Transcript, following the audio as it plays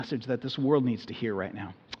message that this world needs to hear right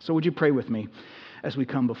now. So would you pray with me as we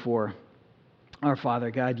come before our Father?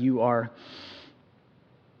 God, you are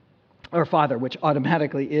our Father, which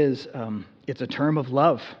automatically is, it's a term of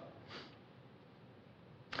love.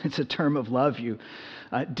 It's a term of love. You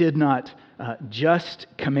did not just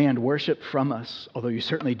command worship from us, although you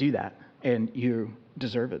certainly do that, and you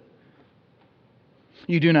deserve it.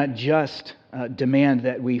 You do not just demand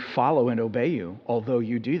that we follow and obey you, although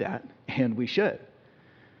you do that, and we should.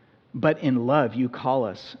 But in love, you call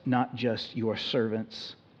us not just your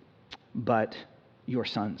servants, but your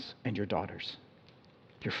sons and your daughters,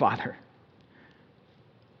 your Father.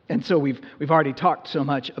 And so we've already talked so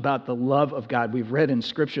much about the love of God. We've read in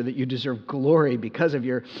Scripture that you deserve glory because of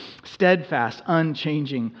your steadfast,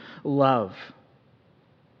 unchanging love.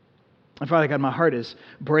 And Father God, my heart is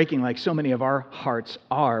breaking like so many of our hearts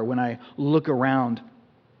are when I look around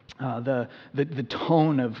the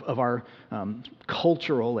tone of our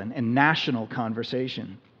cultural and national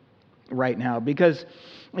conversation right now, because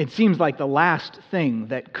it seems like the last thing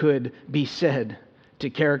that could be said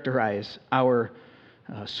to characterize our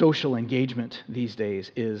social engagement these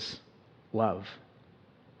days is love.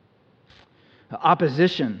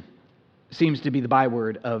 Opposition seems to be the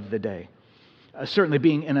byword of the day. Certainly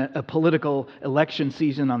being in a political election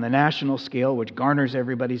season on the national scale, which garners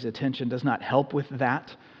everybody's attention, does not help with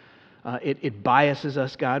that. It biases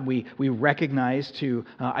us, God. We recognize to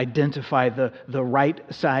identify the right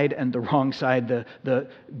side and the wrong side, the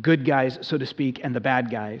good guys, so to speak, and the bad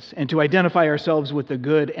guys, and to identify ourselves with the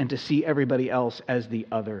good and to see everybody else as the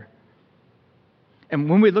other. And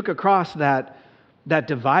when we look across that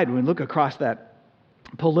divide, when we look across that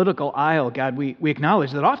political aisle, God, we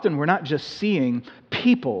acknowledge that often we're not just seeing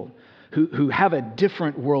people who have a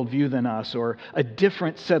different worldview than us or a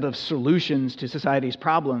different set of solutions to society's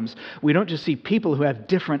problems. We don't just see people who have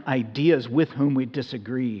different ideas with whom we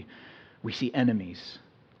disagree. We see enemies.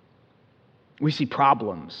 We see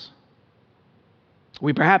problems.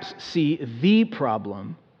 We perhaps see the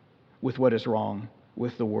problem with what is wrong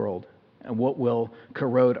with the world and what will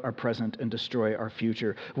corrode our present and destroy our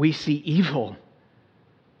future. We see evil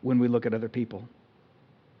when we look at other people.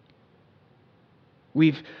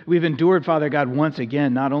 We've endured, Father God, once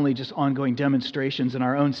again, not only just ongoing demonstrations in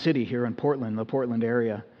our own city here in Portland, the Portland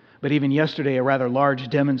area, but even yesterday, a rather large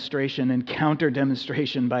demonstration and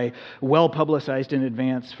counter-demonstration by well-publicized in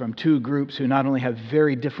advance from two groups who not only have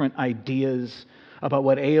very different ideas about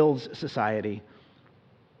what ails society,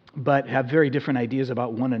 but have very different ideas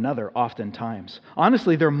about one another oftentimes.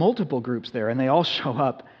 Honestly, there are multiple groups there, and they all show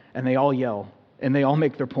up, and they all yell, and they all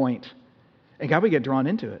make their point. And God, we get drawn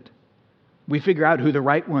into it. We figure out who the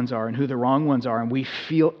right ones are and who the wrong ones are, and we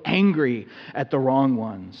feel angry at the wrong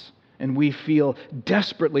ones. And we feel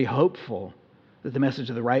desperately hopeful that the message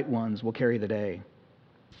of the right ones will carry the day.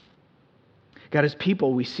 God, as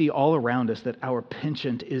people, we see all around us that our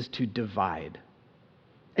penchant is to divide.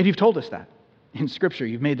 And you've told us that in Scripture.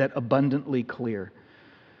 You've made that abundantly clear.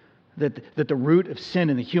 That the root of sin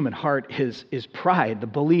in the human heart is pride, the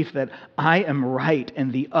belief that I am right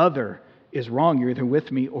and the other is wrong. You're either with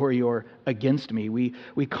me or you're against me.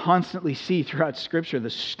 We constantly see throughout Scripture the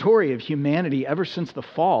story of humanity ever since the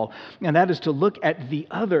fall, and that is to look at the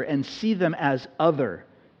other and see them as other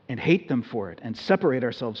and hate them for it and separate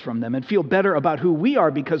ourselves from them and feel better about who we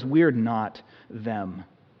are because we're not them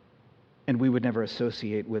and we would never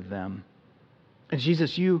associate with them. And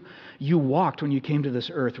Jesus, you walked when you came to this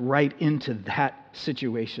earth right into that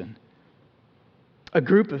situation. A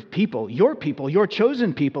group of people, your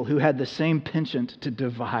chosen people who had the same penchant to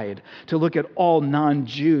divide, to look at all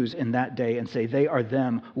non-Jews in that day and say, they are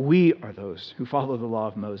them, we are those who follow the law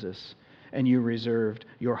of Moses. And you reserved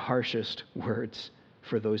your harshest words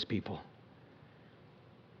for those people.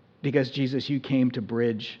 Because Jesus, you came to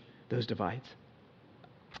bridge those divides.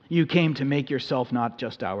 You came to make yourself not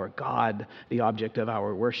just our God, the object of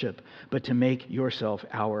our worship, but to make yourself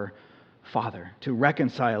our Father, to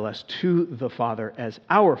reconcile us to the Father as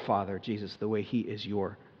our Father, Jesus, the way He is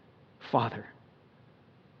your Father.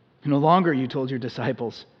 No longer, you told your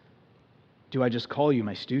disciples, do I just call you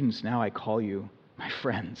my students? Now I call you my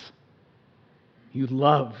friends. You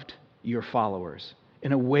loved your followers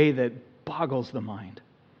in a way that boggles the mind.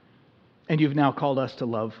 And you've now called us to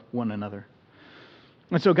love one another.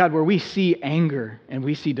 And so, God, where we see anger and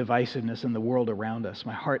we see divisiveness in the world around us,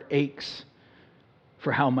 my heart aches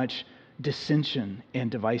for how much dissension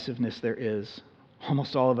and divisiveness there is.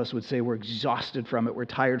 Almost all of us would say we're exhausted from it, we're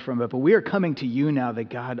tired from it, but we are coming to you now, the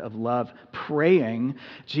God of love, praying,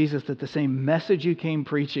 Jesus, that the same message you came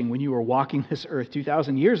preaching when you were walking this earth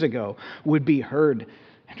 2,000 years ago would be heard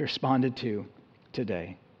and responded to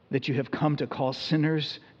today. that you have come to call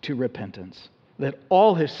sinners to repentance, that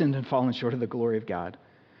all have sinned and fallen short of the glory of God,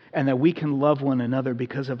 and that we can love one another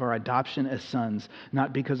because of our adoption as sons,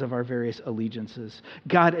 not because of our various allegiances.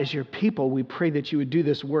 God, as your people, we pray that you would do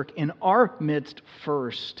this work in our midst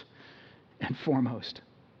first and foremost.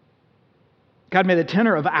 God, may the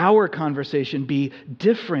tenor of our conversation be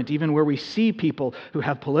different, even where we see people who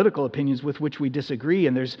have political opinions with which we disagree,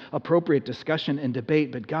 and there's appropriate discussion and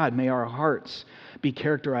debate. But God, may our hearts be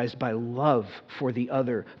characterized by love for the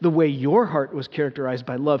other, the way your heart was characterized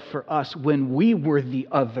by love for us when we were the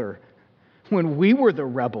other, when we were the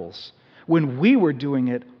rebels, when we were doing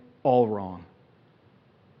it all wrong.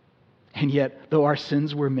 And yet, though our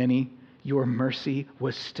sins were many, your mercy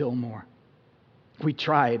was still more. We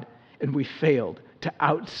tried and we failed to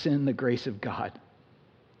out-sin the grace of God.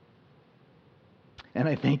 And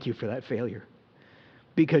I thank you for that failure,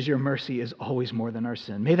 because your mercy is always more than our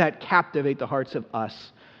sin. May that captivate the hearts of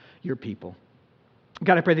us, your people.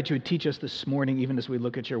 God, I pray that you would teach us this morning, even as we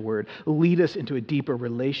look at your word. Lead us into a deeper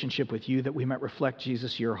relationship with you, that we might reflect,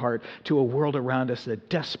 Jesus, your heart to a world around us that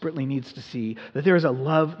desperately needs to see that there is a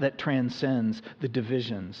love that transcends the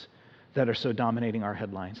divisions that are so dominating our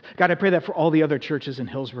headlines. God, I pray that for all the other churches in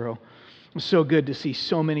Hillsboro. It's so good to see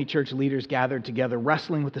so many church leaders gathered together,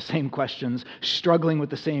 wrestling with the same questions, struggling with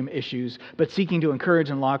the same issues, but seeking to encourage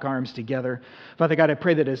and lock arms together. Father God, I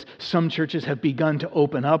pray that as some churches have begun to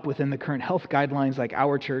open up within the current health guidelines, like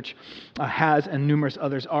our church has and numerous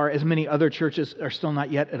others are, as many other churches are still not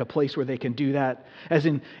yet at a place where they can do that. As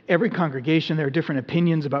in every congregation, there are different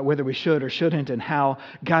opinions about whether we should or shouldn't and how.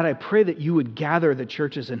 God, I pray that you would gather the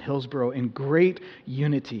churches in Hillsboro in great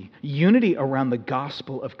unity around the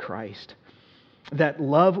gospel of Christ. That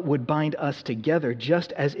love would bind us together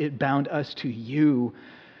just as it bound us to you,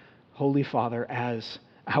 Holy Father, as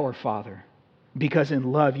our Father. Because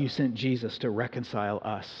in love you sent Jesus to reconcile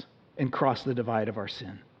us and cross the divide of our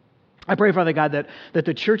sin. I pray, Father God, that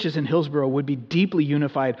the churches in Hillsboro would be deeply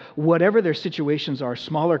unified, whatever their situations are,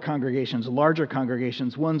 smaller congregations, larger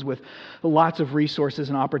congregations, ones with lots of resources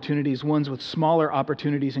and opportunities, ones with smaller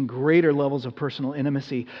opportunities and greater levels of personal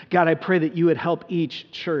intimacy. God, I pray that you would help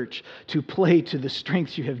each church to play to the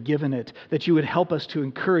strengths you have given it, that you would help us to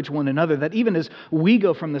encourage one another, that even as we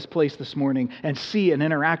go from this place this morning and see and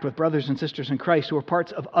interact with brothers and sisters in Christ who are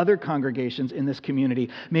parts of other congregations in this community,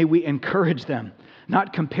 may we encourage them.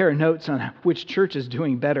 Not compare notes on which church is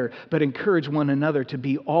doing better, but encourage one another to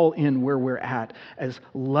be all in where we're at as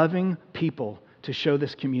loving people to show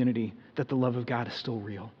this community that the love of God is still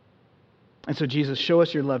real. And so, Jesus, show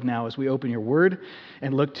us your love now as we open your word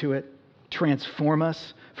and look to it. Transform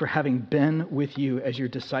us for having been with you as your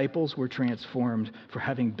disciples were transformed for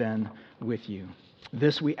having been with you.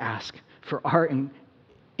 This we ask for our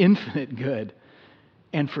infinite good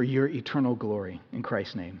and for your eternal glory. In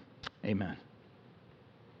Christ's name, amen.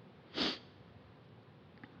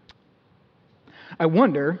 I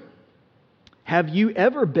wonder, have you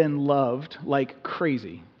ever been loved like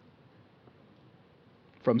crazy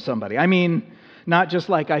from somebody? I mean, not just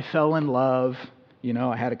like I fell in love,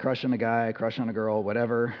 I had a crush on a guy, a crush on a girl,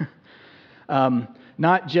 whatever.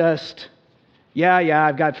 Not just,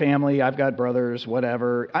 I've got family, I've got brothers,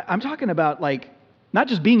 whatever. I'm talking about not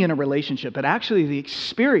just being in a relationship, but actually the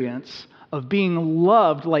experience of being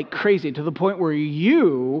loved like crazy to the point where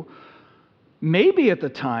you, maybe at the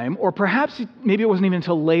time, or perhaps maybe it wasn't even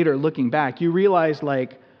until later looking back, you realize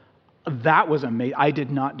that was amazing. I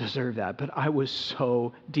did not deserve that, but I was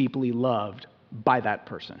so deeply loved by that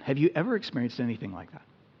person. Have you ever experienced anything like that?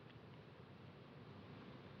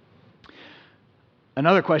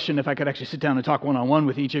 Another question, if I could actually sit down and talk one-on-one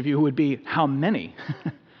with each of you, would be how many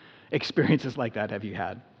experiences like that have you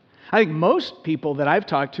had? I think most people that I've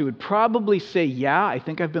talked to would probably say, yeah, I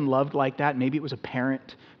think I've been loved like that. Maybe it was a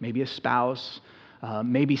parent, maybe a spouse,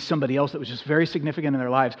 maybe somebody else that was just very significant in their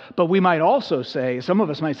lives. But we might also say, some of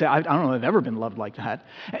us might say, I don't know if I've ever been loved like that.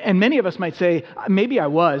 And many of us might say, maybe I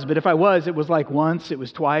was, but if I was, it was like once, it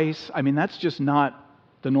was twice. I mean, that's just not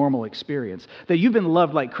the normal experience. That you've been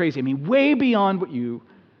loved like crazy. I mean, way beyond what you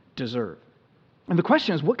deserve. And the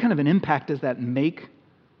question is, what kind of an impact does that make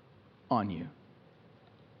on you?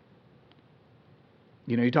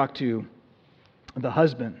 You talk to the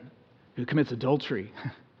husband who commits adultery,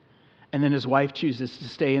 and then his wife chooses to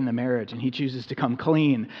stay in the marriage, and he chooses to come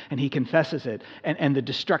clean, and he confesses it, and the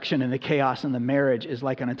destruction and the chaos in the marriage is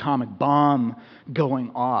like an atomic bomb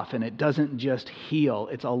going off, and it doesn't just heal.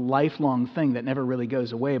 It's a lifelong thing that never really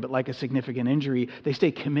goes away, but like a significant injury, they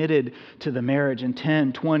stay committed to the marriage, and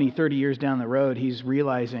 10, 20, 30 years down the road, he's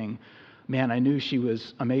realizing, man, I knew she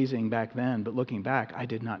was amazing back then, but looking back, I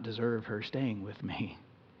did not deserve her staying with me.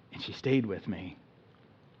 And she stayed with me.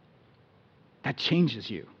 That changes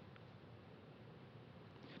you.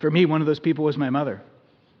 For me, one of those people was my mother.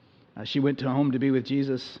 She went home to be with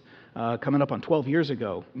Jesus coming up on 12 years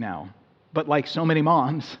ago now. But like so many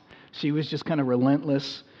moms, she was just kind of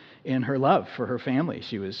relentless in her love for her family.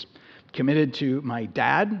 She was committed to my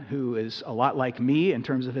dad, who is a lot like me in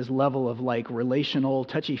terms of his level of like relational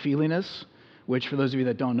touchy-feeliness, which for those of you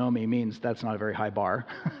that don't know me means that's not a very high bar.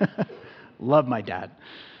 Love my dad.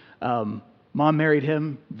 Mom married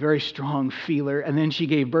him, very strong feeler, and then she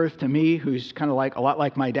gave birth to me, who's kind of like a lot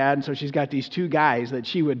like my dad, and so she's got these two guys that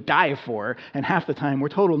she would die for, and half the time we're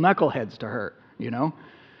total knuckleheads to her, you know?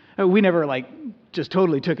 We never just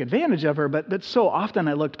totally took advantage of her, but so often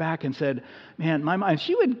I looked back and said, man, my mom,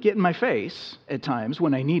 she would get in my face at times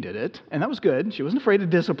when I needed it, and that was good. She wasn't afraid to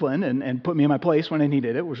discipline and put me in my place when I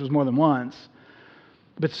needed it, which was more than once.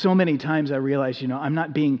 But so many times I realized, I'm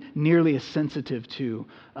not being nearly as sensitive to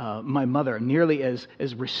my mother, nearly as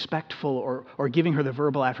respectful or giving her the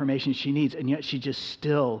verbal affirmation she needs, and yet she just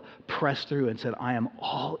still pressed through and said, I am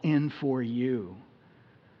all in for you.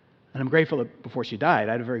 And I'm grateful that before she died,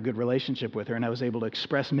 I had a very good relationship with her, and I was able to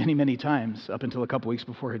express many, many times up until a couple weeks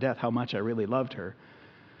before her death how much I really loved her.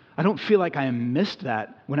 I don't feel like I missed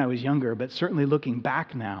that when I was younger, but certainly looking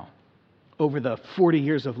back now, over the 40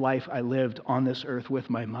 years of life I lived on this earth with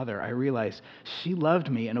my mother, I realized she loved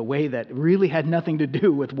me in a way that really had nothing to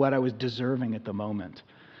do with what I was deserving at the moment.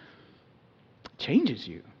 It changes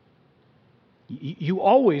you. You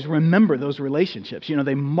always remember those relationships.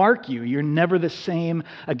 They mark you. You're never the same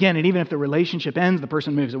again. And even if the relationship ends, the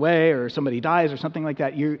person moves away or somebody dies or something like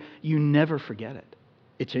that, you never forget it.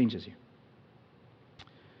 It changes you.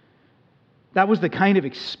 That was the kind of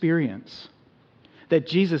experience that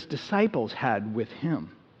Jesus' disciples had with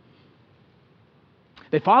him.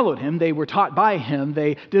 They followed him. They were taught by him.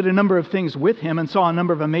 They did a number of things with him and saw a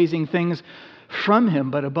number of amazing things from him.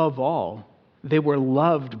 But above all, they were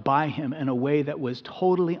loved by him in a way that was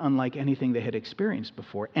totally unlike anything they had experienced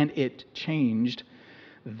before, and it changed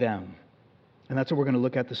them. And that's what we're going to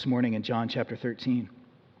look at this morning in John chapter 13.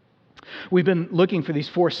 We've been looking for these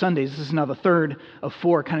 4 Sundays. This is now the third of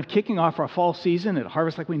 4, kind of kicking off our fall season at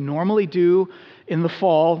Harvest like we normally do in the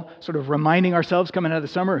fall, sort of reminding ourselves coming out of the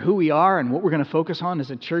summer who we are and what we're going to focus on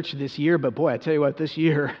as a church this year. But boy, I tell you what, this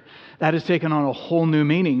year, that has taken on a whole new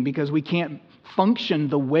meaning because we can't function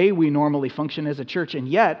the way we normally function as a church. And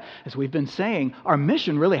yet, as we've been saying, our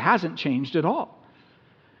mission really hasn't changed at all.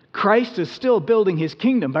 Christ is still building his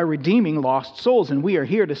kingdom by redeeming lost souls, and we are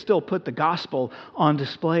here to still put the gospel on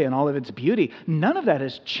display in all of its beauty. None of that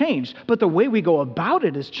has changed, but the way we go about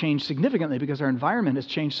it has changed significantly because our environment has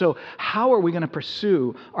changed. So how are we going to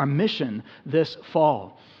pursue our mission this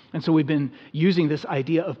fall? And so we've been using this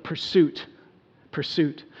idea of pursuit.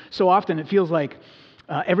 So often it feels like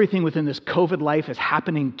everything within this COVID life is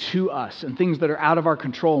happening to us and things that are out of our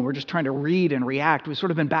control, and we're just trying to read and react. We've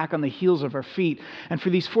sort of been back on the heels of our feet. And for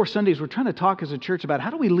these 4 Sundays, we're trying to talk as a church about how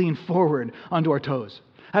do we lean forward onto our toes?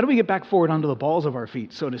 How do we get back forward onto the balls of our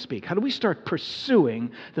feet, so to speak? How do we start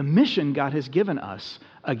pursuing the mission God has given us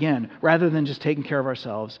again, rather than just taking care of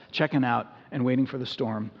ourselves, checking out, and waiting for the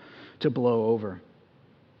storm to blow over?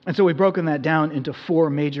 And so we've broken that down into 4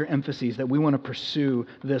 major emphases that we want to pursue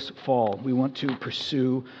this fall. We want to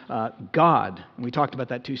pursue God. And we talked about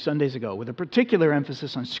that 2 Sundays ago, with a particular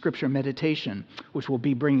emphasis on Scripture meditation, which we'll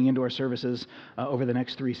be bringing into our services over the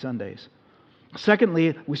next 3 Sundays.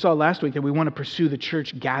 Secondly, we saw last week that we want to pursue the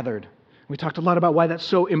church gathered. We talked a lot about why that's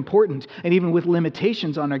so important. And even with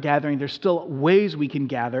limitations on our gathering, there's still ways we can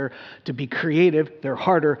gather to be creative. They're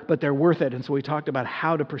harder, but they're worth it. And so we talked about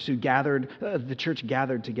how to pursue the church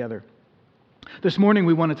gathered together. This morning,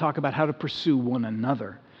 we want to talk about how to pursue one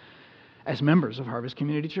another as members of Harvest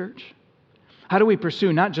Community Church. How do we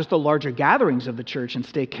pursue not just the larger gatherings of the church and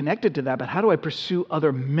stay connected to that, but how do I pursue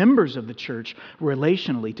other members of the church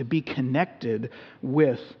relationally to be connected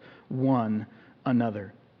with one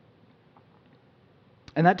another?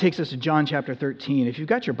 And that takes us to John chapter 13. If you've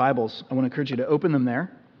got your Bibles, I want to encourage you to open them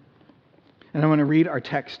there. And I want to read our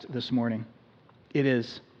text this morning. It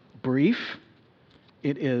is brief.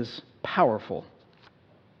 It is powerful.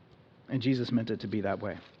 And Jesus meant it to be that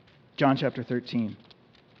way. John chapter 13.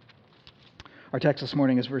 Our text this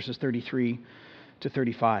morning is verses 33 to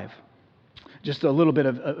 35. Just a little bit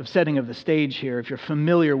of setting of the stage here. If you're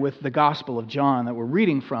familiar with the Gospel of John that we're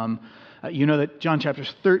reading from, you know that John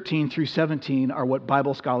chapters 13 through 17 are what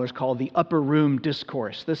Bible scholars call the upper room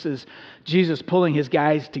discourse. This is Jesus pulling his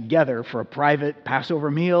guys together for a private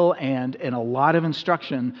Passover meal and a lot of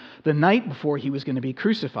instruction the night before he was going to be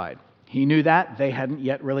crucified. He knew that. They hadn't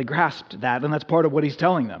yet really grasped that, and that's part of what he's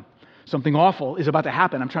telling them. Something awful is about to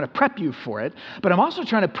happen. I'm trying to prep you for it, but I'm also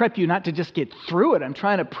trying to prep you not to just get through it. I'm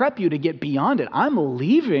trying to prep you to get beyond it. I'm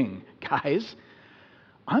leaving, guys.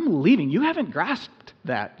 I'm leaving. You haven't grasped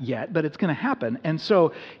that yet, but it's going to happen. And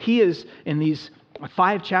so he is, in these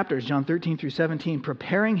 5 chapters, John 13 through 17,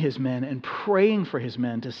 preparing his men and praying for his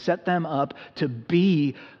men to set them up to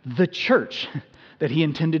be the church that he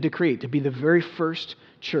intended to create, to be the very first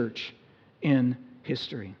church in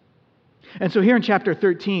history. And so here in chapter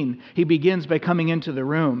 13, he begins by coming into the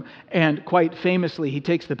room, and quite famously, he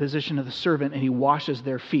takes the position of the servant and he washes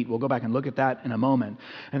their feet. We'll go back and look at that in a moment.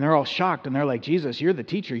 And they're all shocked, and they're like, Jesus, you're the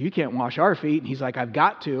teacher. You can't wash our feet. And he's like, I've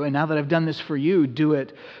got to. And now that I've done this for you, do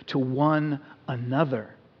it to one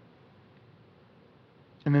another.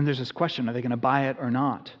 And then there's this question, are they going to buy it or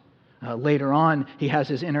not? Later on, he has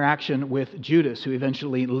his interaction with Judas, who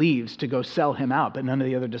eventually leaves to go sell him out, but none of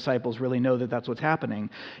the other disciples really know that that's what's happening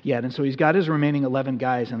yet. And so he's got his remaining 11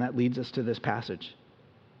 guys, and that leads us to this passage.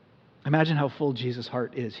 Imagine how full Jesus'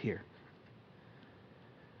 heart is here.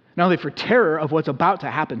 Not only for terror of what's about to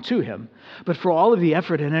happen to him, but for all of the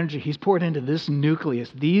effort and energy he's poured into this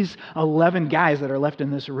nucleus, these 11 guys that are left in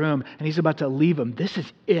this room, and he's about to leave them. This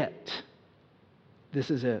is it. This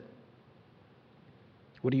is it.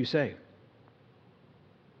 What do you say?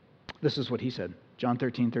 This is what he said, John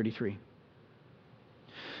 13:33.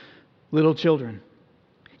 Little children,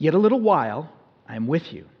 yet a little while I am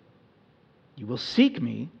with you. You will seek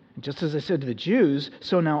me, and just as I said to the Jews,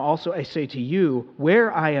 so now also I say to you,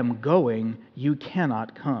 where I am going, you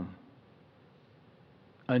cannot come.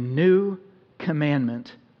 A new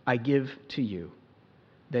commandment I give to you,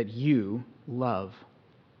 that you love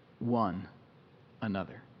one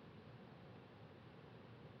another.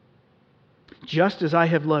 Just as I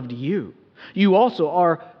have loved you, you also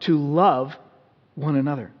are to love one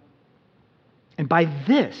another. And by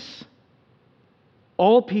this,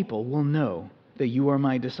 all people will know that you are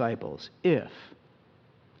my disciples, if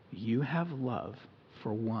you have love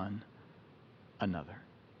for one another.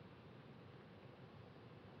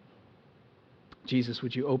 Jesus,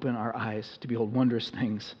 would you open our eyes to behold wondrous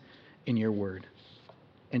things in your word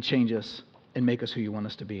and change us and make us who you want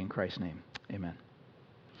us to be, in Christ's name. Amen.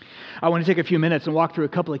 I want to take a few minutes and walk through a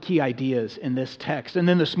couple of key ideas in this text. And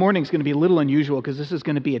then this morning is going to be a little unusual because this is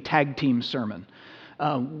going to be a tag team sermon.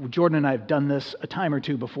 Jordan and I have done this a time or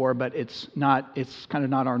two before, but it's kind of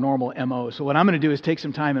not our normal MO. So what I'm going to do is take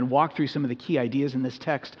some time and walk through some of the key ideas in this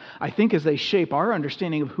text, I think, as they shape our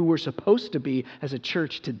understanding of who we're supposed to be as a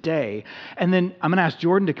church today. And then I'm going to ask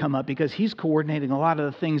Jordan to come up because he's coordinating a lot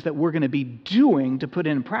of the things that we're going to be doing to put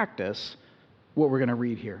in practice what we're going to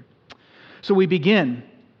read here. So we begin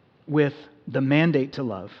with the mandate to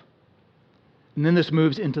love. And then this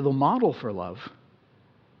moves into the model for love.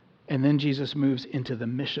 And then Jesus moves into the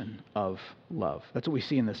mission of love. That's what we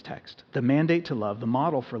see in this text. The mandate to love, the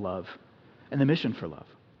model for love, and the mission for love.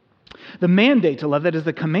 The mandate to love, that is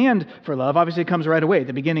the command for love, obviously comes right away at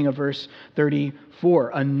the beginning of verse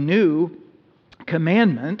 34. A new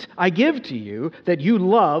commandment I give to you, that you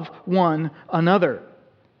love one another.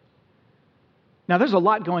 Now, there's a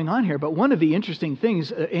lot going on here, but one of the interesting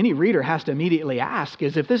things any reader has to immediately ask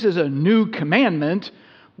is, if this is a new commandment,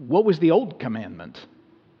 what was the old commandment?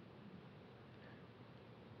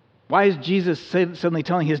 Why is Jesus suddenly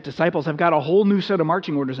telling his disciples, I've got a whole new set of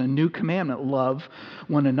marching orders, a new commandment, love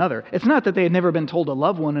one another? It's not that they had never been told to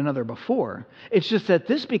love one another before. It's just that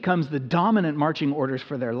this becomes the dominant marching orders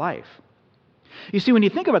for their life. You see, when you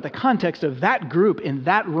think about the context of that group in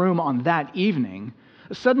that room on that evening,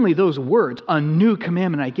 suddenly those words, a new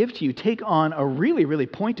commandment I give to you, take on a really, really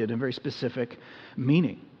pointed and very specific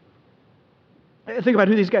meaning. Think about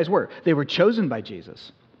who these guys were. They were chosen by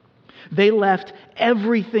Jesus. They left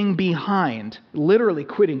everything behind, literally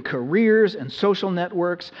quitting careers and social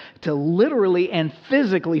networks to literally and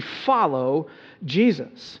physically follow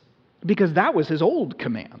Jesus. Because that was his old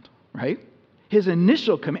command, right? His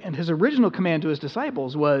initial command, his original command to his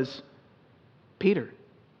disciples was, Peter,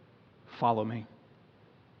 follow me.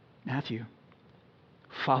 Matthew,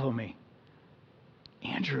 follow me.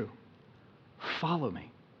 Andrew, follow me.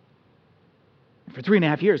 For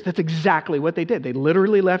 3.5 years, that's exactly what they did. They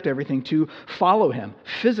literally left everything to follow him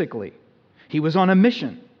physically. He was on a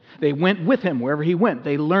mission. They went with him wherever he went.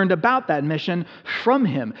 They learned about that mission from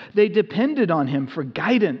him. They depended on him for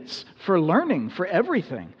guidance, for learning, for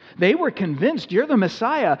everything. They were convinced, you're the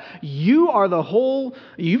Messiah. You've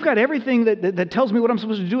got everything that tells me what I'm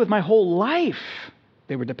supposed to do with my whole life.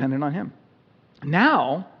 They were dependent on him.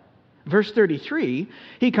 Now, verse 33,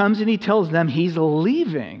 he comes and he tells them he's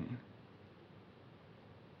leaving,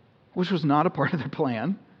 which was not a part of their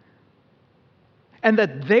plan. and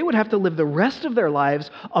that they would have to live the rest of their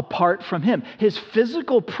lives apart from him. His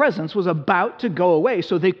physical presence was about to go away,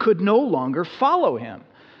 so they could no longer follow him.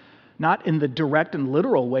 Not in the direct and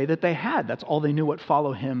literal way that they had. That's all they knew what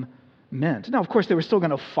follow him meant. Now, of course, they were still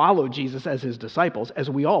going to follow Jesus as his disciples, as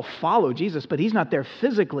we all follow Jesus, but he's not there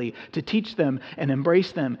physically to teach them and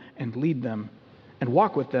embrace them and lead them and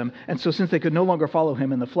walk with them. And so since they could no longer follow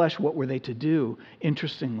him in the flesh, what were they to do?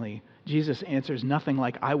 Interestingly, Jesus answers nothing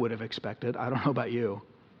like I would have expected. I don't know about you.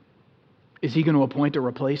 Is he going to appoint a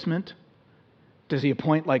replacement? Does he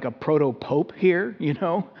appoint like a proto-pope here,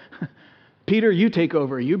 Peter, you take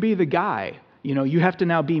over. You be the guy. You have to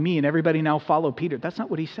now be me, and everybody now follow Peter. That's not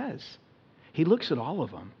what he says. He looks at all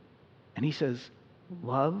of them, and he says,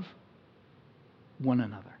 love one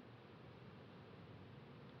another.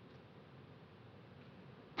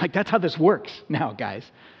 Like, that's how this works now, guys.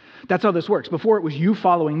 That's how this works. Before it was you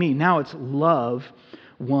following me. Now it's love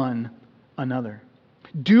one another.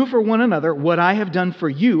 Do for one another what I have done for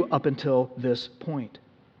you up until this point.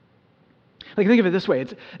 Like, think of it this way.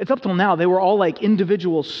 It's up till now, they were all like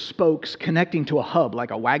individual spokes connecting to a hub,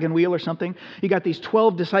 like a wagon wheel or something. You got these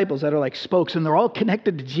 12 disciples that are like spokes, and they're all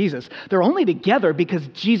connected to Jesus. They're only together because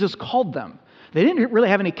Jesus called them. They didn't really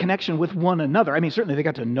have any connection with one another. I mean, certainly they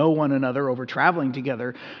got to know one another over traveling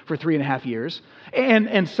together for 3.5 years.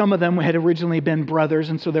 And some of them had originally been brothers,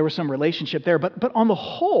 and so there was some relationship there. But on the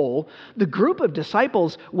whole, the group of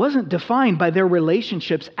disciples wasn't defined by their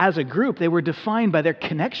relationships as a group. They were defined by their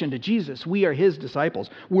connection to Jesus. We are his disciples.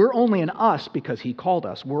 We're only an us because he called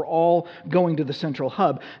us. We're all going to the central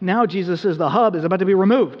hub. Now Jesus says the hub is about to be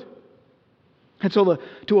removed. And so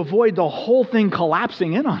to avoid the whole thing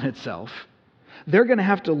collapsing in on itself, they're going to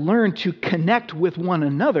have to learn to connect with one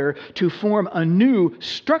another to form a new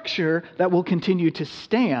structure that will continue to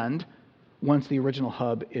stand once the original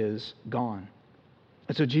hub is gone.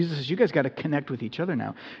 And so Jesus says, you guys got to connect with each other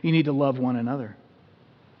now. You need to love one another.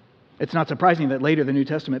 It's not surprising that later the New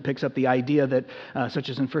Testament picks up the idea that, such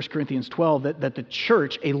as in 1 Corinthians 12, that the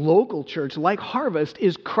church, a local church like Harvest,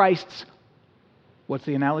 is Christ's, what's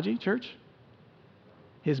the analogy, church?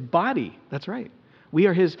 His body. That's right. We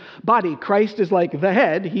are his body. Christ is like the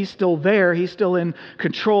head. He's still there. He's still in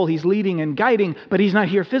control. He's leading and guiding, but he's not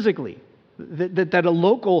here physically. That a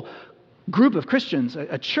local group of Christians,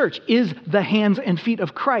 a church, is the hands and feet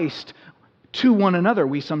of Christ to one another,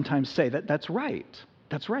 we sometimes say. That's right.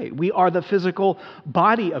 That's right. We are the physical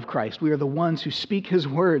body of Christ. We are the ones who speak his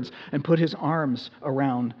words and put his arms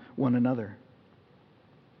around one another.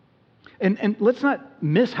 And let's not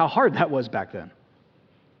miss how hard that was back then.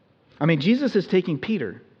 I mean, Jesus is taking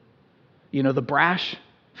Peter, the brash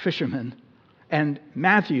fisherman, and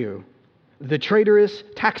Matthew, the traitorous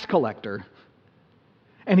tax collector,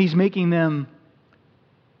 and he's making them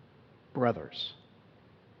brothers.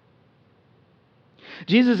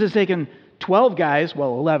 Jesus has taken 12 guys,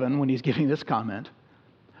 11 when he's giving this comment,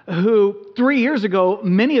 who 3 years ago,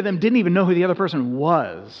 many of them didn't even know who the other person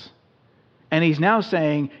was. And he's now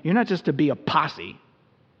saying, you're not just to be a posse.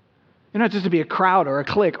 You're not just to be a crowd or a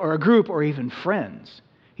clique or a group or even friends.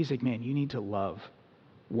 He's like, man, you need to love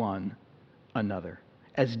one another.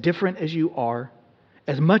 As different as you are,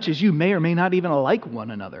 as much as you may or may not even like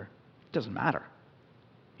one another, it doesn't matter.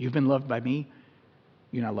 You've been loved by me,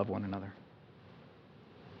 you now love one another.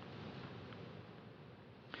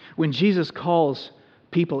 When Jesus calls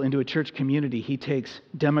people into a church community, he takes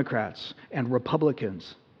Democrats and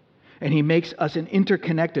Republicans, and he makes us an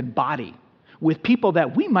interconnected body with people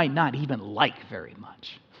that we might not even like very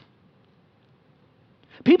much.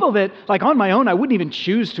 People that, like on my own, I wouldn't even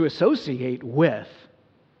choose to associate with.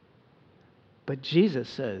 But Jesus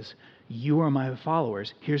says, you are my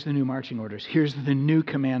followers. Here's the new marching orders. Here's the new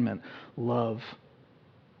commandment. Love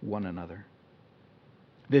one another.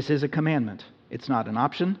 This is a commandment. It's not an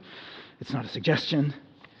option. It's not a suggestion.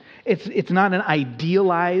 It's not an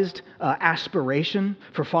idealized aspiration.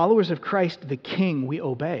 For followers of Christ, the King, we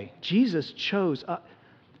obey. Jesus chose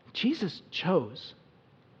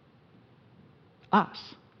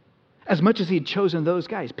us. As much as he had chosen those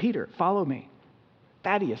guys. Peter, follow me.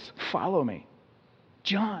 Thaddeus, follow me.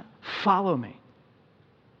 John, follow me.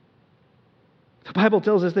 The Bible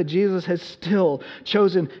tells us that Jesus has still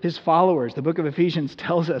chosen his followers. The book of Ephesians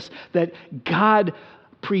tells us that God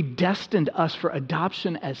predestined us for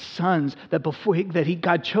adoption as sons, that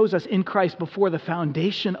God chose us in Christ before the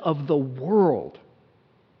foundation of the world.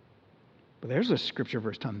 But there's a scripture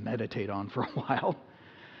verse to meditate on for a while.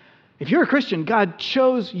 If you're a Christian, God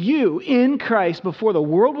chose you in Christ before the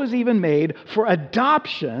world was even made for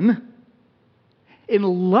adoption. In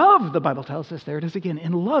love, the Bible tells us, there it is again,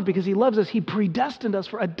 in love, because he loves us, he predestined us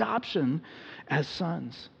for adoption as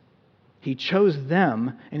sons. He chose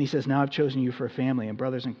them, and he says, now I've chosen you for a family. And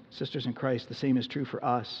brothers and sisters in Christ, the same is true for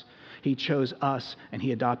us. He chose us, and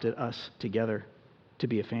he adopted us together to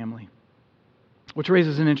be a family. Which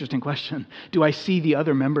raises an interesting question. Do I see the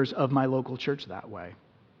other members of my local church that way?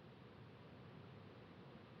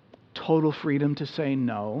 Total freedom to say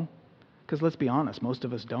no, because let's be honest, most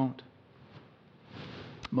of us don't.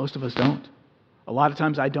 Most of us don't. A lot of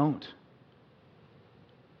times I don't.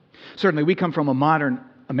 Certainly we come from a modern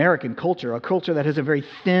American culture, a culture that has a very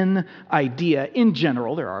thin idea in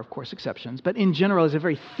general. There are, of course, exceptions, but in general has a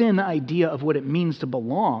very thin idea of what it means to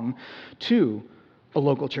belong to a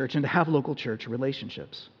local church and to have local church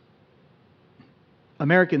relationships.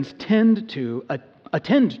 Americans tend to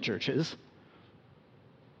attend churches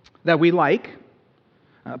that we like,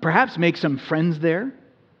 perhaps make some friends there.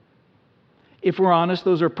 If we're honest,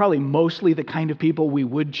 those are probably mostly the kind of people we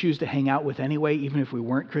would choose to hang out with anyway, even if we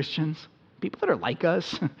weren't Christians. People that are like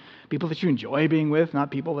us, people that you enjoy being with,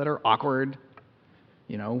 not people that are awkward.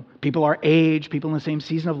 People our age, people in the same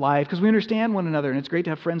season of life, because we understand one another, and it's great to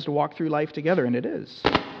have friends to walk through life together, and it is.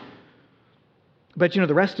 But,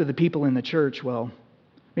 the rest of the people in the church, well,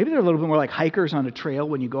 maybe they're a little bit more like hikers on a trail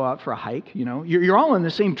when you go out for a hike. You're all on the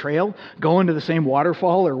same trail, going to the same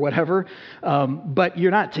waterfall or whatever, but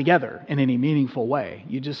you're not together in any meaningful way.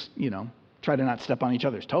 You just, try to not step on each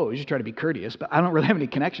other's toes. You try to be courteous, but I don't really have any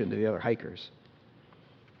connection to the other hikers.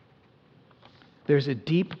 There's a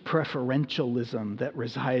deep preferentialism that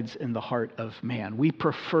resides in the heart of man. We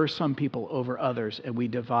prefer some people over others, and we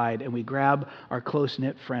divide, and we grab our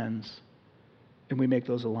close-knit friends, and we make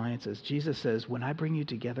those alliances. Jesus says, when I bring you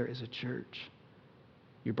together as a church,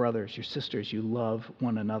 your brothers, your sisters, you love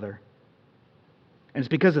one another. And it's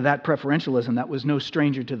because of that preferentialism that was no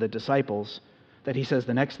stranger to the disciples that he says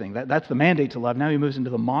the next thing. That's the mandate to love. Now he moves into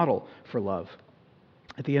the model for love.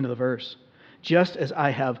 At the end of the verse, just as I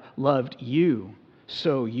have loved you,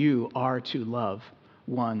 so you are to love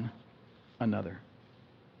one another.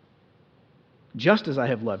 Just as I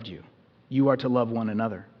have loved you, you are to love one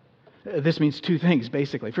another. This means two things,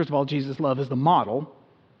 basically. First of all, Jesus' love is the model.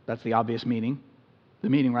 That's the obvious meaning, the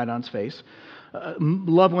meaning right on its face.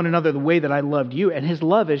 Love one another the way that I loved you. And his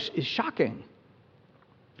love is shocking.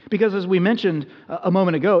 Because as we mentioned a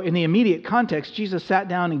moment ago, in the immediate context, Jesus sat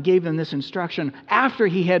down and gave them this instruction after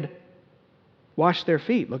he had washed their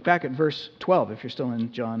feet. Look back at verse 12 if you're still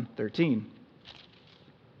in John 13.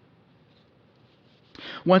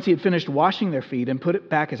 Once he had finished washing their feet and put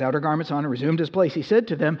back his outer garments on and resumed his place, he said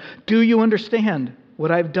to them, do you understand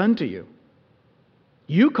what I've done to you?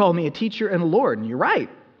 You call me a teacher and a Lord, and you're right,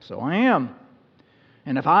 so I am.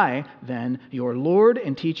 And if I, then, your Lord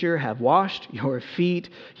and teacher, have washed your feet,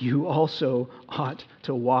 you also ought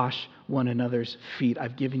to wash one another's feet.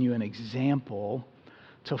 I've given you an example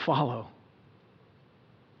to follow.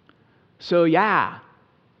 So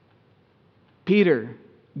Peter,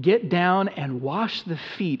 get down and wash the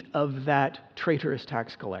feet of that traitorous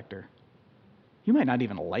tax collector. You might not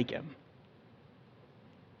even like him,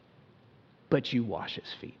 but you wash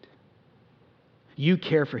his feet. You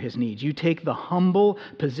care for his needs. You take the humble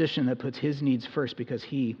position that puts his needs first because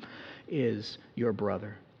he is your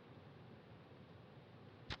brother.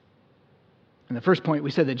 In the first point,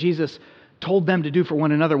 we said that Jesus told them to do for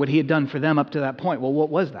one another what he had done for them up to that point. Well, what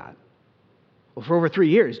was that? Well, for over 3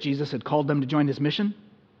 years, Jesus had called them to join his mission.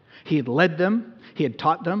 He had led them. He had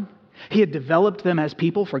taught them. He had developed them as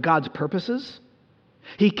people for God's purposes.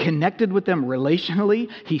 He connected with them relationally.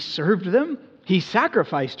 He served them. He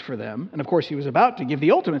sacrificed for them. And of course, he was about to give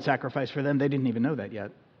the ultimate sacrifice for them. They didn't even know that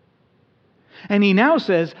yet. And he now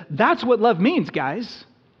says, that's what love means, guys.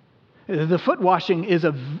 The foot washing is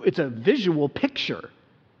it's a visual picture.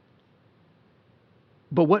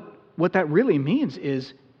 But what that really means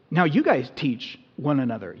is, now you guys teach one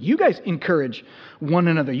another. You guys encourage one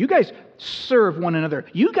another. You guys serve one another.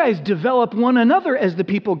 You guys develop one another as the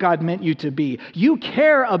people God meant you to be. You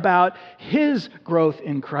care about his growth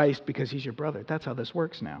in Christ because he's your brother. That's how this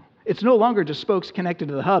works now. It's no longer just spokes connected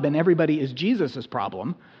to the hub and everybody is Jesus'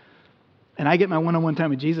 problem. And I get my one-on-one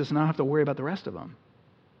time with Jesus and I don't have to worry about the rest of them.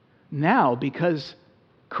 Now, because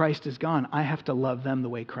Christ is gone, I have to love them the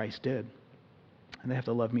way Christ did. And they have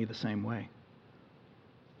to love me the same way.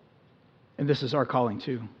 And this is our calling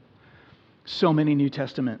too. So many New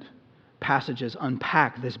Testament passages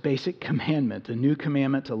unpack this basic commandment, the new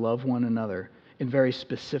commandment to love one another in very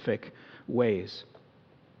specific ways.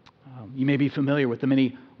 You may be familiar with the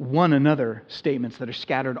many one another statements that are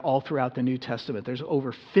scattered all throughout the New Testament. There's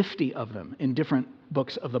over 50 of them in different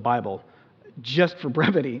books of the Bible. just for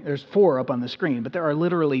brevity, there's 4 up on the screen, but there are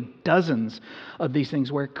literally dozens of these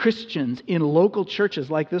things where Christians in local churches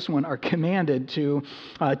like this one are commanded to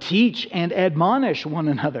teach and admonish one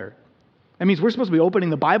another. That means we're supposed to be opening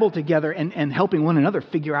the Bible together and helping one another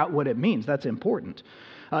figure out what it means. That's important.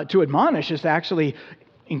 To admonish is to actually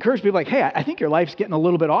encourage people like, hey, I think your life's getting a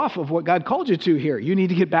little bit off of what God called you to here. You need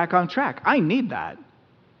to get back on track. I need that.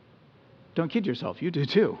 Don't kid yourself. You do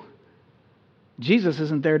too. Jesus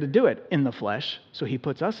isn't there to do it in the flesh, so he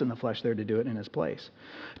puts us in the flesh there to do it in his place.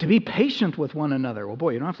 To be patient with one another. Well,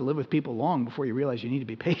 boy, you don't have to live with people long before you realize you need to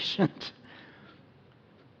be patient.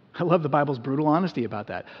 I love the Bible's brutal honesty about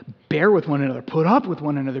that. Bear with one another. Put up with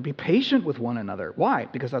one another. Be patient with one another. Why?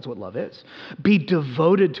 Because that's what love is. Be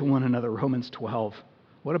devoted to one another, Romans 12.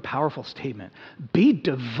 What a powerful statement. Be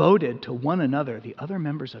devoted to one another, the other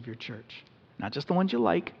members of your church. Not just the ones you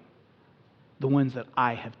like, the ones that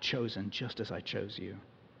I have chosen just as I chose you.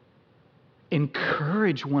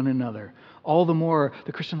 Encourage one another. All the more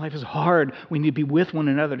the Christian life is hard. We need to be with one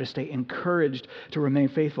another to stay encouraged, to remain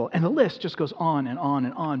faithful. And the list just goes on and on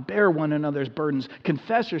and on. Bear one another's burdens.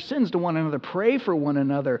 Confess your sins to one another. Pray for one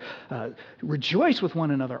another. Rejoice with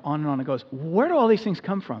one another. On and on it goes. Where do all these things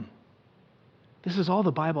come from? This is all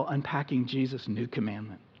the Bible unpacking Jesus' new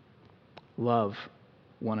commandment. Love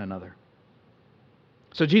one another.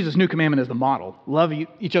 So Jesus' new commandment is the model. Love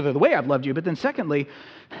each other the way I've loved you. But then secondly,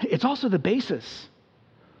 it's also the basis.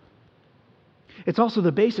 It's also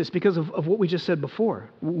the basis because of what we just said before.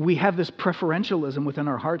 We have this preferentialism within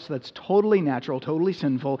our hearts that's totally natural, totally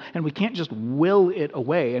sinful, and we can't just will it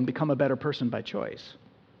away and become a better person by choice.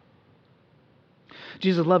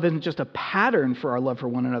 Jesus' love isn't just a pattern for our love for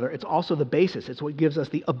one another. It's also the basis. It's what gives us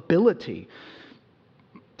the ability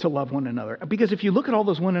to love one another. Because if you look at all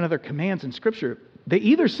those one another commands in Scripture, they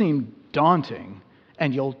either seem daunting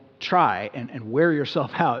and you'll try and wear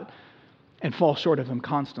yourself out and fall short of them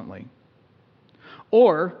constantly.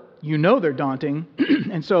 Or you know they're daunting,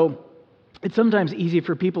 and so it's sometimes easy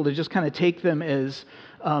for people to just kind of take them as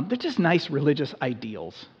they're just nice religious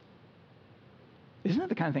ideals. Isn't that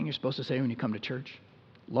the kind of thing you're supposed to say when you come to church?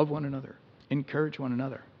 Love one another. Encourage one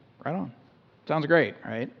another. Right on. Sounds great,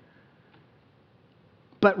 right?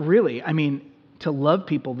 But really, I mean, to love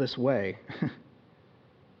people this way,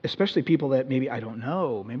 especially people that maybe I don't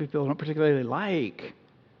know, maybe people don't particularly like,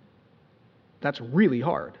 that's really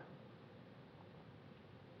hard.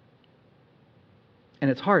 And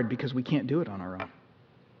it's hard because we can't do it on our own.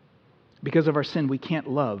 Because of our sin, we can't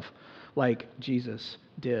love like Jesus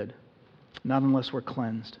did, not unless we're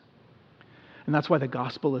cleansed. And that's why the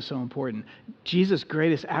gospel is so important. Jesus'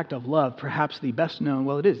 greatest act of love, perhaps the best known,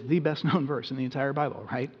 well, it is the best known verse in the entire Bible,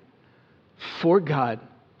 right? For God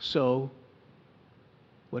so,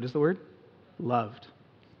 what is the word? Loved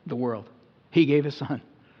the world. He gave his Son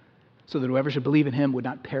so that whoever should believe in him would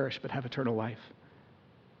not perish but have eternal life.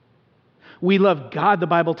 We love God, the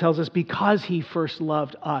Bible tells us, because he first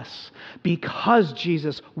loved us. Because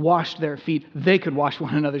Jesus washed their feet, they could wash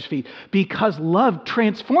one another's feet. Because love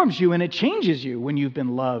transforms you and it changes you when you've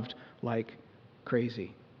been loved like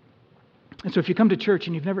crazy. And so if you come to church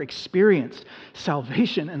and you've never experienced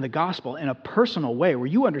salvation and the gospel in a personal way, where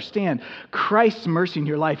you understand Christ's mercy in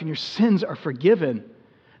your life and your sins are forgiven,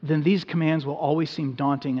 then these commands will always seem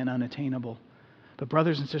daunting and unattainable. But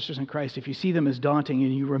brothers and sisters in Christ, if you see them as daunting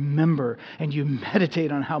and you remember and you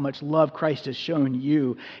meditate on how much love Christ has shown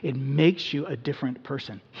you, it makes you a different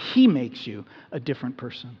person. He makes you a different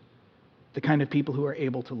person. The kind of people who are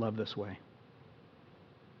able to love this way.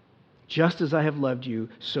 Just as I have loved you,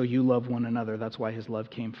 so you love one another. That's why his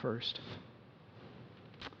love came first.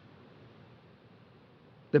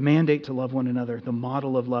 The mandate to love one another, the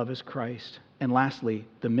model of love is Christ. And lastly,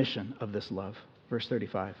 the mission of this love. Verse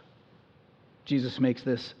 35. Jesus makes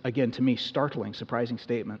this, again, to me, startling, surprising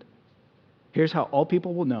statement. Here's how all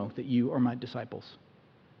people will know that you are my disciples,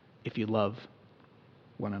 if you love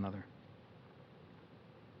one another.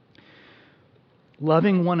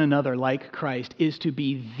 Loving one another like Christ is to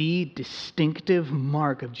be the distinctive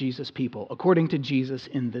mark of Jesus' people, according to Jesus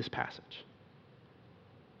in this passage.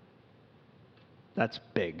 That's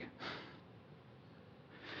big.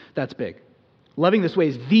 That's big. Loving this way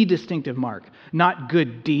is the distinctive mark, not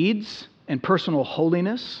good deeds and personal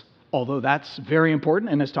holiness, although that's very important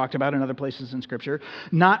and is talked about in other places in Scripture.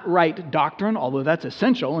 Not right doctrine, although that's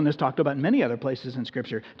essential and is talked about in many other places in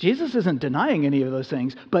Scripture. Jesus isn't denying any of those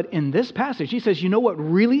things, but in this passage, he says, you know what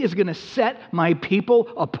really is going to set my people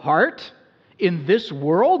apart in this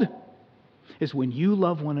world? Is when you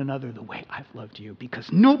love one another the way I've loved you, because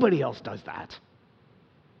nobody else does that.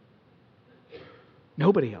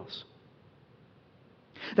 Nobody else.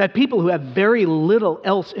 That people who have very little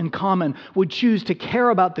else in common would choose to care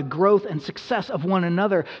about the growth and success of one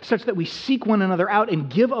another, such that we seek one another out and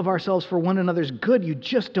give of ourselves for one another's good. You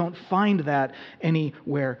just don't find that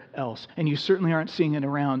anywhere else. And you certainly aren't seeing it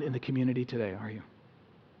around in the community today, are you?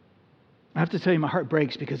 I have to tell you, my heart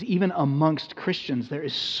breaks because even amongst Christians, there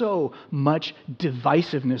is so much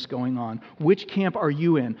divisiveness going on. Which camp are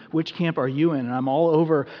you in? Which camp are you in? And I'm all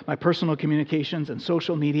over my personal communications and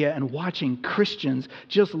social media and watching Christians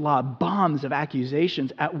just lob bombs of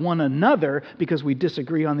accusations at one another because we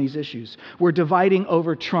disagree on these issues. We're dividing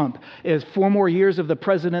over Trump. Is 4 more years of the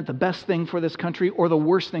president the best thing for this country or the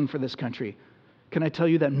worst thing for this country? Can I tell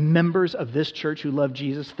you that members of this church who love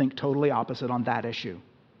Jesus think totally opposite on that issue?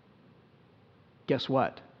 Guess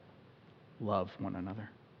what? Love one another.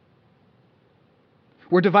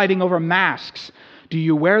 We're dividing over masks. Do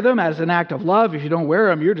you wear them as an act of love? If you don't wear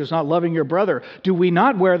them, you're just not loving your brother. Do we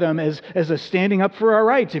not wear them as a standing up for our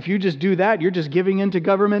rights? If you just do that, you're just giving in to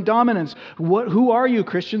government dominance. Who are you,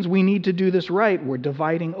 Christians? We need to do this right. We're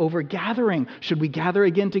dividing over gathering. Should we gather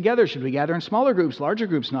again together? Should we gather in smaller groups, larger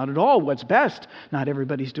groups? Not at all. What's best? Not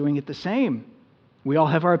everybody's doing it the same. We all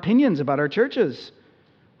have our opinions about our churches.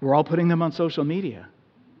 We're all putting them on social media.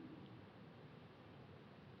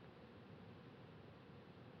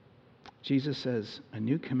 Jesus says, "A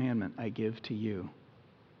new commandment I give to you,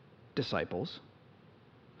 disciples,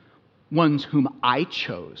 ones whom I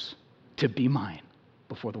chose to be mine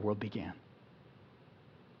before the world began.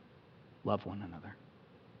 Love one another."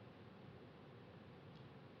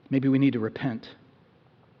 Maybe we need to repent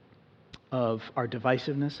of our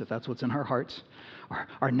divisiveness, if that's what's in our hearts,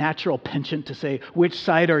 our natural penchant to say, which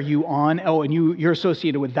side are you on? Oh, and you're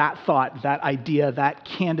associated with that thought, that idea, that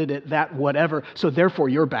candidate, that whatever, so therefore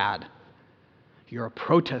you're bad. You're a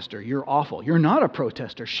protester. You're awful. You're not a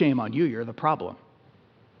protester. Shame on you. You're the problem.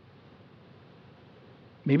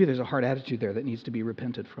 Maybe there's a hard attitude there that needs to be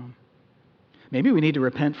repented from. Maybe we need to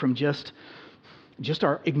repent from just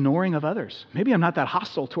our ignoring of others. Maybe I'm not that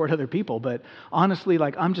hostile toward other people, but honestly,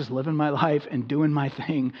 I'm just living my life and doing my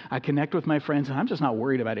thing. I connect with my friends, and I'm just not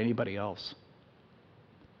worried about anybody else.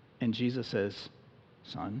 And Jesus says,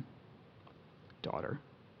 son, daughter,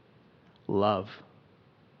 love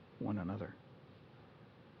one another.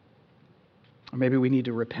 Or maybe we need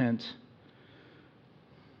to repent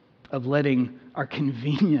of letting our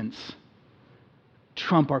convenience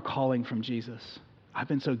trump our calling from Jesus. I've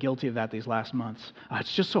been so guilty of that these last months.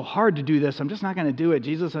 It's just so hard to do this. I'm just not going to do it.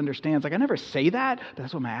 Jesus understands. I never say that, but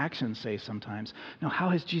that's what my actions say sometimes. No, how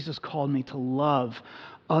has Jesus called me to love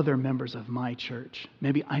other members of my church?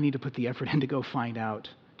 Maybe I need to put the effort in to go find out,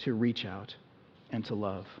 to reach out, and to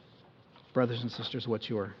love. Brothers and sisters, what's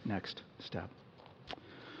your next step?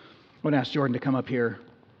 I want to ask Jordan to come up here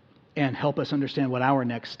and help us understand what our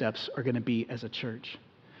next steps are going to be as a church.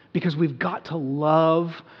 Because we've got to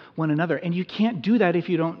love one another. And you can't do that if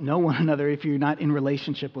you don't know one another, if you're not in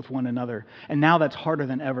relationship with one another. And now that's harder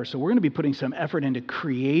than ever. So we're going to be putting some effort into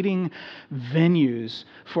creating venues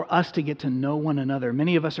for us to get to know one another.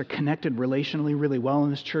 Many of us are connected relationally really well in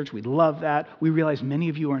this church. We love that. We realize many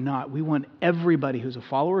of you are not. We want everybody who's a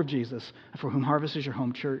follower of Jesus, for whom Harvest is your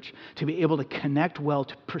home church, to be able to connect well,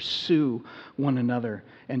 to pursue one another.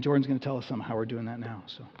 And Jordan's going to tell us some how we're doing that now.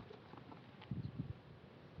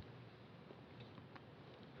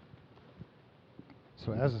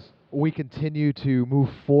 So as we continue to move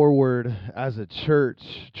forward as a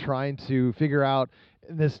church, trying to figure out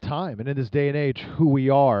in this time and in this day and age who we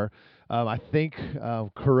are, I think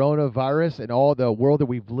coronavirus and all the world that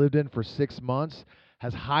we've lived in for 6 months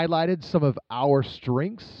has highlighted some of our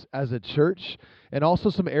strengths as a church and also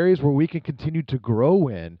some areas where we can continue to grow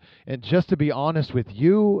in. And just to be honest with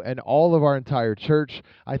you and all of our entire church,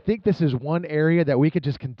 I think this is one area that we could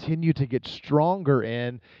just continue to get stronger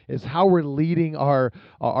in, is how we're leading our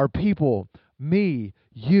people, me,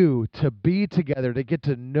 you, to be together, to get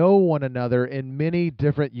to know one another in many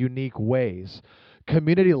different unique ways.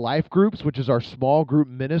 Community life groups, which is our small group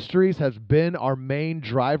ministries, has been our main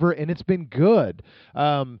driver, and it's been good.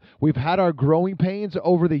 We've had our growing pains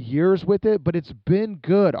over the years with it, but it's been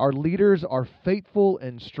good. Our leaders are faithful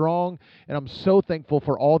and strong, and I'm so thankful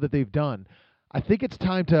for all that they've done. I think it's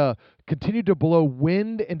time to continue to blow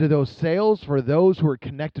wind into those sails for those who are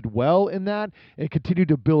connected well in that, and continue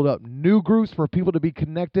to build up new groups for people to be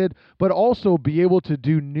connected, but also be able to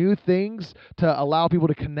do new things to allow people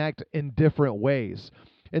to connect in different ways.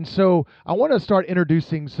 And so I want to start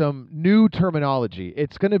introducing some new terminology.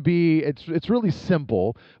 It's going to be, it's really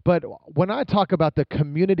simple, but when I talk about the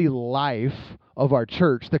community life of our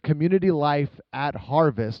church, the community life at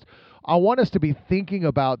Harvest, I want us to be thinking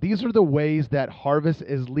about these are the ways that Harvest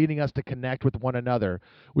is leading us to connect with one another.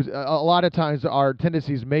 A lot of times our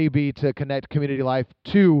tendencies may be to connect community life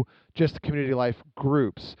to just community life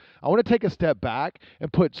groups. I want to take a step back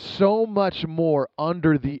and put so much more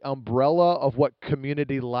under the umbrella of what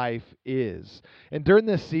community life is. And during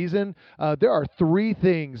this season, there are three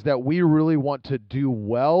things that we really want to do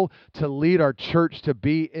well to lead our church to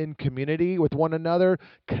be in community with one another,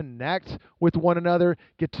 connect with one another,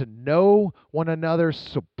 get to know one another,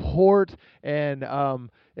 support, and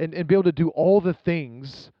be able to do all the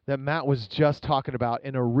things that Matt was just talking about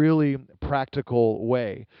in a really practical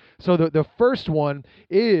way. So the first one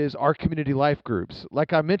is our community life groups.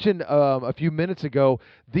 Like I mentioned a few minutes ago,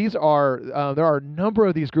 there are a number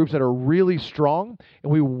of these groups that are really strong,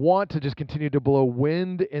 and we want to just continue to blow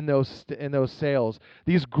wind in those sails.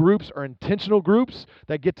 These groups are intentional groups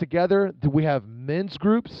that get together. We have men's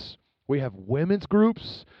groups, we have women's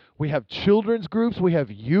groups, we have children's groups, we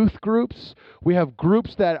have youth groups, we have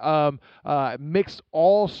groups that mix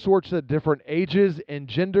all sorts of different ages and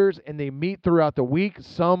genders, and they meet throughout the week,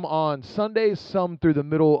 some on Sundays, some through the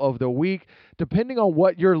middle of the week. Depending on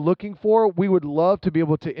what you're looking for, we would love to be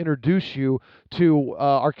able to introduce you to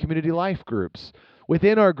our community life groups.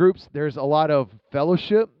 Within our groups, there's a lot of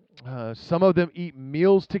fellowship. Some of them eat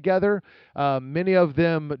meals together. Many of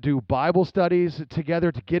them do Bible studies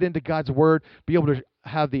together to get into God's Word, be able to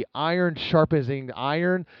have the iron sharpening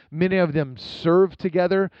iron. Many of them serve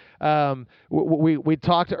together. We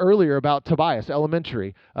talked earlier about Tobias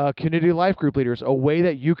Elementary, community life group leaders. A way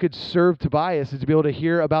that you could serve Tobias is to be able to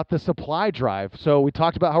hear about the supply drive. So we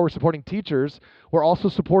talked about how we're supporting teachers. We're also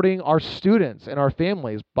supporting our students and our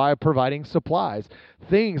families by providing supplies.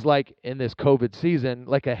 Things like, in this COVID season,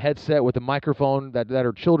 like a headset with a microphone that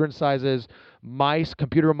are children's sizes, mice,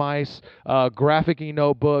 computer mice, graphic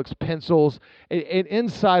notebooks, pencils. And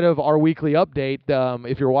inside of our weekly update,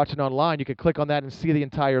 if you're watching online, you can click on that and see the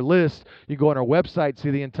entire list. You go on our website,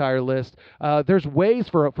 see the entire list. There's ways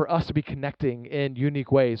for us to be connecting in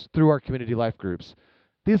unique ways through our community life groups.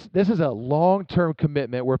 This is a long-term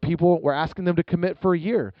commitment where we're asking them to commit for a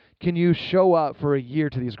year. Can you show up for a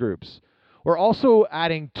year to these groups? We're also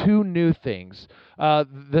adding two new things.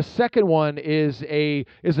 The second one is a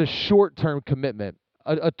short-term commitment.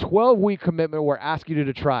 A 12-week commitment we're asking you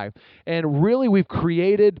to try. And really, we've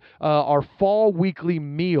created our fall weekly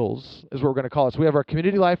meals, is what we're going to call it. So we have our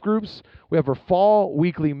community life groups. We have our fall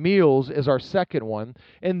weekly meals is our second one.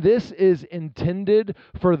 And this is intended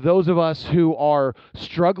for those of us who are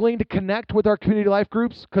struggling to connect with our community life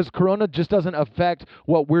groups, because Corona just doesn't affect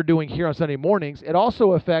what we're doing here on Sunday mornings. It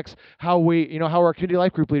also affects how our community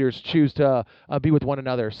life group leaders choose to be with one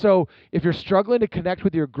another. So if you're struggling to connect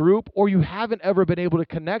with your group, or you haven't ever been able to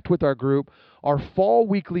connect with our group, our fall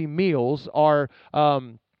weekly meals are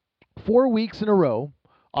 4 weeks in a row,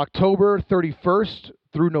 October 31st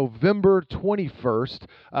through November 21st,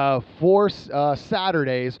 4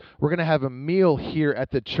 Saturdays, we're going to have a meal here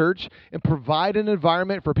at the church and provide an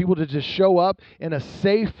environment for people to just show up in a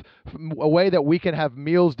safe way that we can have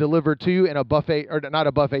meals delivered to you in a buffet, or not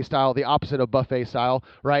a buffet style, the opposite of buffet style,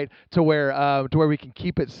 right? To where we can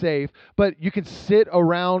keep it safe. But you can sit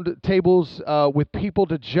around tables with people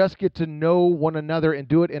to just get to know one another and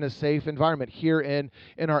do it in a safe environment here in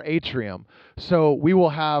our atrium. So we will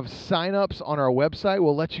have signups on our website.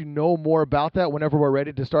 We'll let you know more about that whenever we're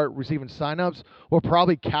ready to start receiving signups. We'll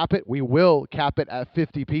probably cap it. We will cap it at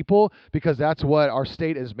 50 people because that's what our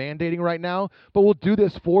state is mandating right now. But we'll do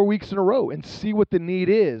this 4 weeks in a row and see what the need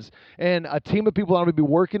is. And a team of people I'm going to be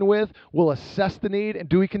working with will assess the need, and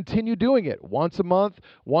do we continue doing it once a month,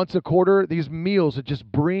 once a quarter? These meals that just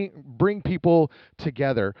bring people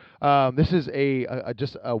together. This is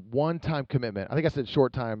just a one-time commitment. I think I said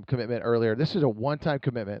short-time commitment earlier. This is a one-time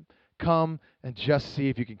commitment. Come and just see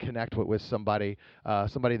if you can connect with somebody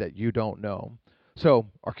that you don't know. So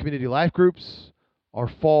our community life groups, our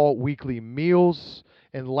fall weekly meals,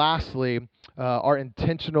 and lastly, our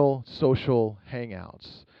intentional social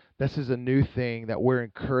hangouts. This is a new thing that we're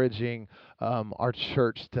encouraging our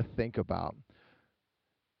church to think about.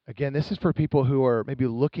 Again, this is for people who are maybe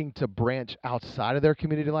looking to branch outside of their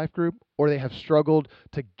community life group, or they have struggled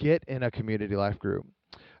to get in a community life group.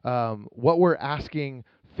 What we're asking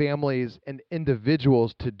families and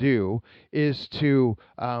individuals to do is to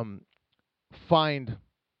find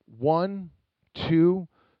 1, 2,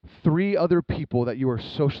 3 other people that you are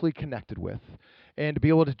socially connected with, and to be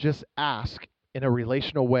able to just ask in a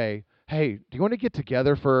relational way, hey, do you want to get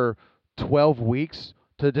together for 12 weeks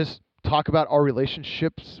to just talk about our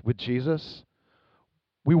relationships with Jesus?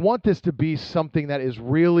 We want this to be something that is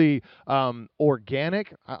really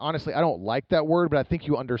organic. Honestly, I don't like that word, but I think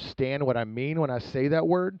you understand what I mean when I say that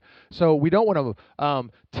word. So we don't want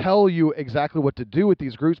to tell you exactly what to do with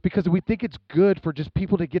these groups, because we think it's good for just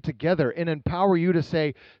people to get together and empower you to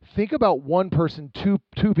say, think about one person, two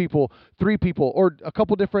people, three people, or a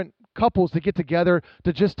couple different couples to get together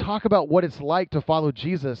to just talk about what it's like to follow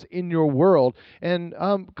Jesus in your world, and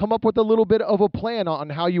come up with a little bit of a plan on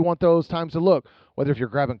how you want those times to look, whether if you're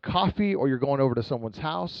grabbing coffee or you're going over to someone's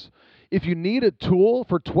house. If you need a tool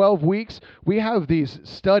for 12 weeks, we have these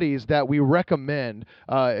studies that we recommend.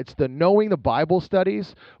 It's the Knowing the Bible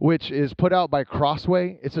studies, which is put out by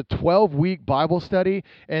Crossway. It's a 12-week Bible study,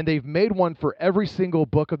 and they've made one for every single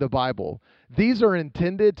book of the Bible. These are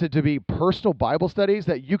intended to be personal Bible studies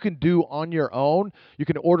that you can do on your own. You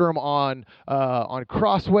can order them on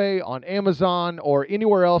Crossway, on Amazon, or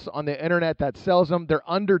anywhere else on the internet that sells them. They're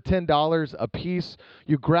under $10 a piece.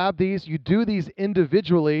 You grab these, you do these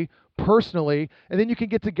individually, personally, and then you can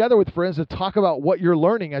get together with friends to talk about what you're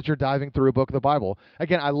learning as you're diving through a book of the Bible.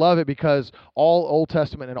 Again, I love it because all Old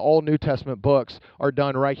Testament and all New Testament books are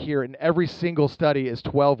done right here, and every single study is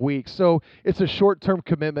 12 weeks. So it's a short-term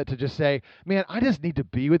commitment to just say, man, I just need to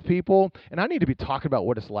be with people, and I need to be talking about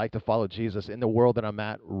what it's like to follow Jesus in the world that I'm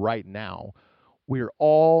at right now. We're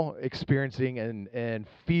all experiencing and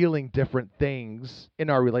feeling different things in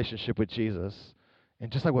our relationship with Jesus.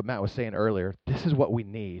 And just like what Matt was saying earlier, this is what we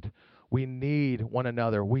need. We need one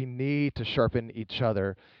another. We need to sharpen each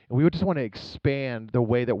other. And we just want to expand the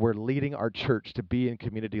way that we're leading our church to be in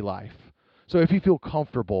community life. So if you feel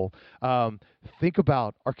comfortable, think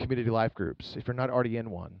about our community life groups, if you're not already in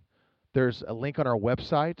one. There's a link on our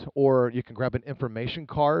website, or you can grab an information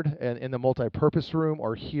card in the multi-purpose room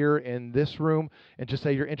or here in this room and just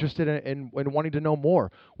say you're interested in wanting to know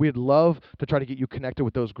more. We'd love to try to get you connected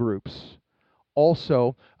with those groups.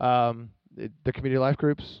 Also, the community life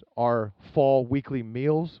groups are fall weekly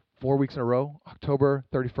meals, 4 weeks in a row, October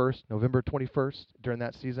 31st, November 21st, during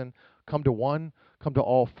that season. Come to one, come to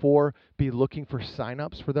all four. Be looking for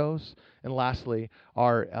signups for those. And lastly,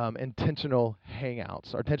 our intentional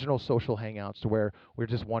hangouts, our intentional social hangouts, to where we're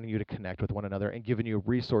just wanting you to connect with one another and giving you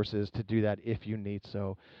resources to do that if you need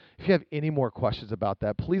so. If you have any more questions about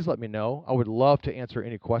that, please let me know. I would love to answer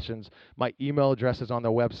any questions. My email address is on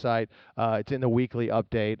the website. It's in the weekly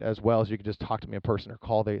update, as well as you can just talk to me in person or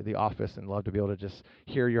call the office, and love to be able to just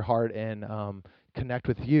hear your heart and connect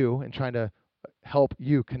with you and trying to help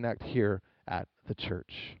you connect here at the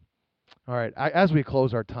church. All right, as we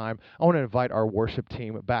close our time, I want to invite our worship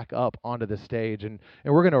team back up onto the stage, and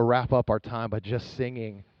we're going to wrap up our time by just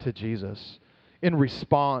singing to Jesus in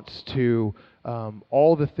response to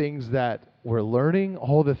all the things that we're learning,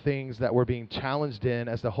 all the things that we're being challenged in,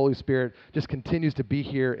 as the Holy Spirit just continues to be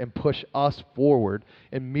here and push us forward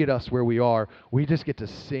and meet us where we are. We just get to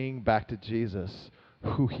sing back to Jesus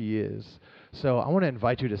who he is. So I want to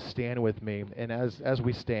invite you to stand with me, and as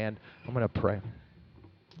we stand, I'm going to pray.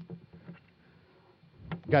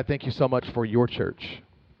 God, thank you so much for your church.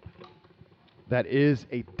 That is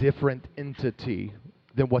a different entity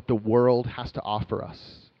than what the world has to offer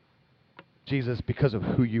us. Jesus, because of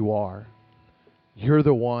who you are. You're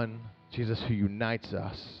the one, Jesus, who unites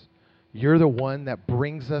us. You're the one that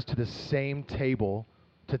brings us to the same table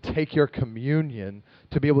to take your communion,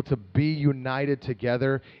 to be able to be united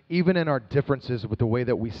together, even in our differences with the way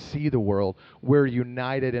that we see the world. We're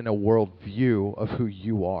united in a worldview of who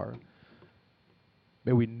you are.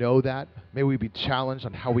 May we know that. May we be challenged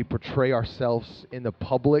on how we portray ourselves in the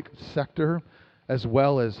public sector, as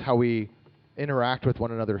well as how we interact with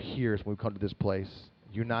one another here as we come to this place.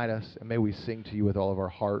 Unite us, and may we sing to you with all of our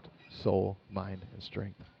heart, soul, mind, and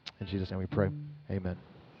strength. In Jesus' name we pray. Amen.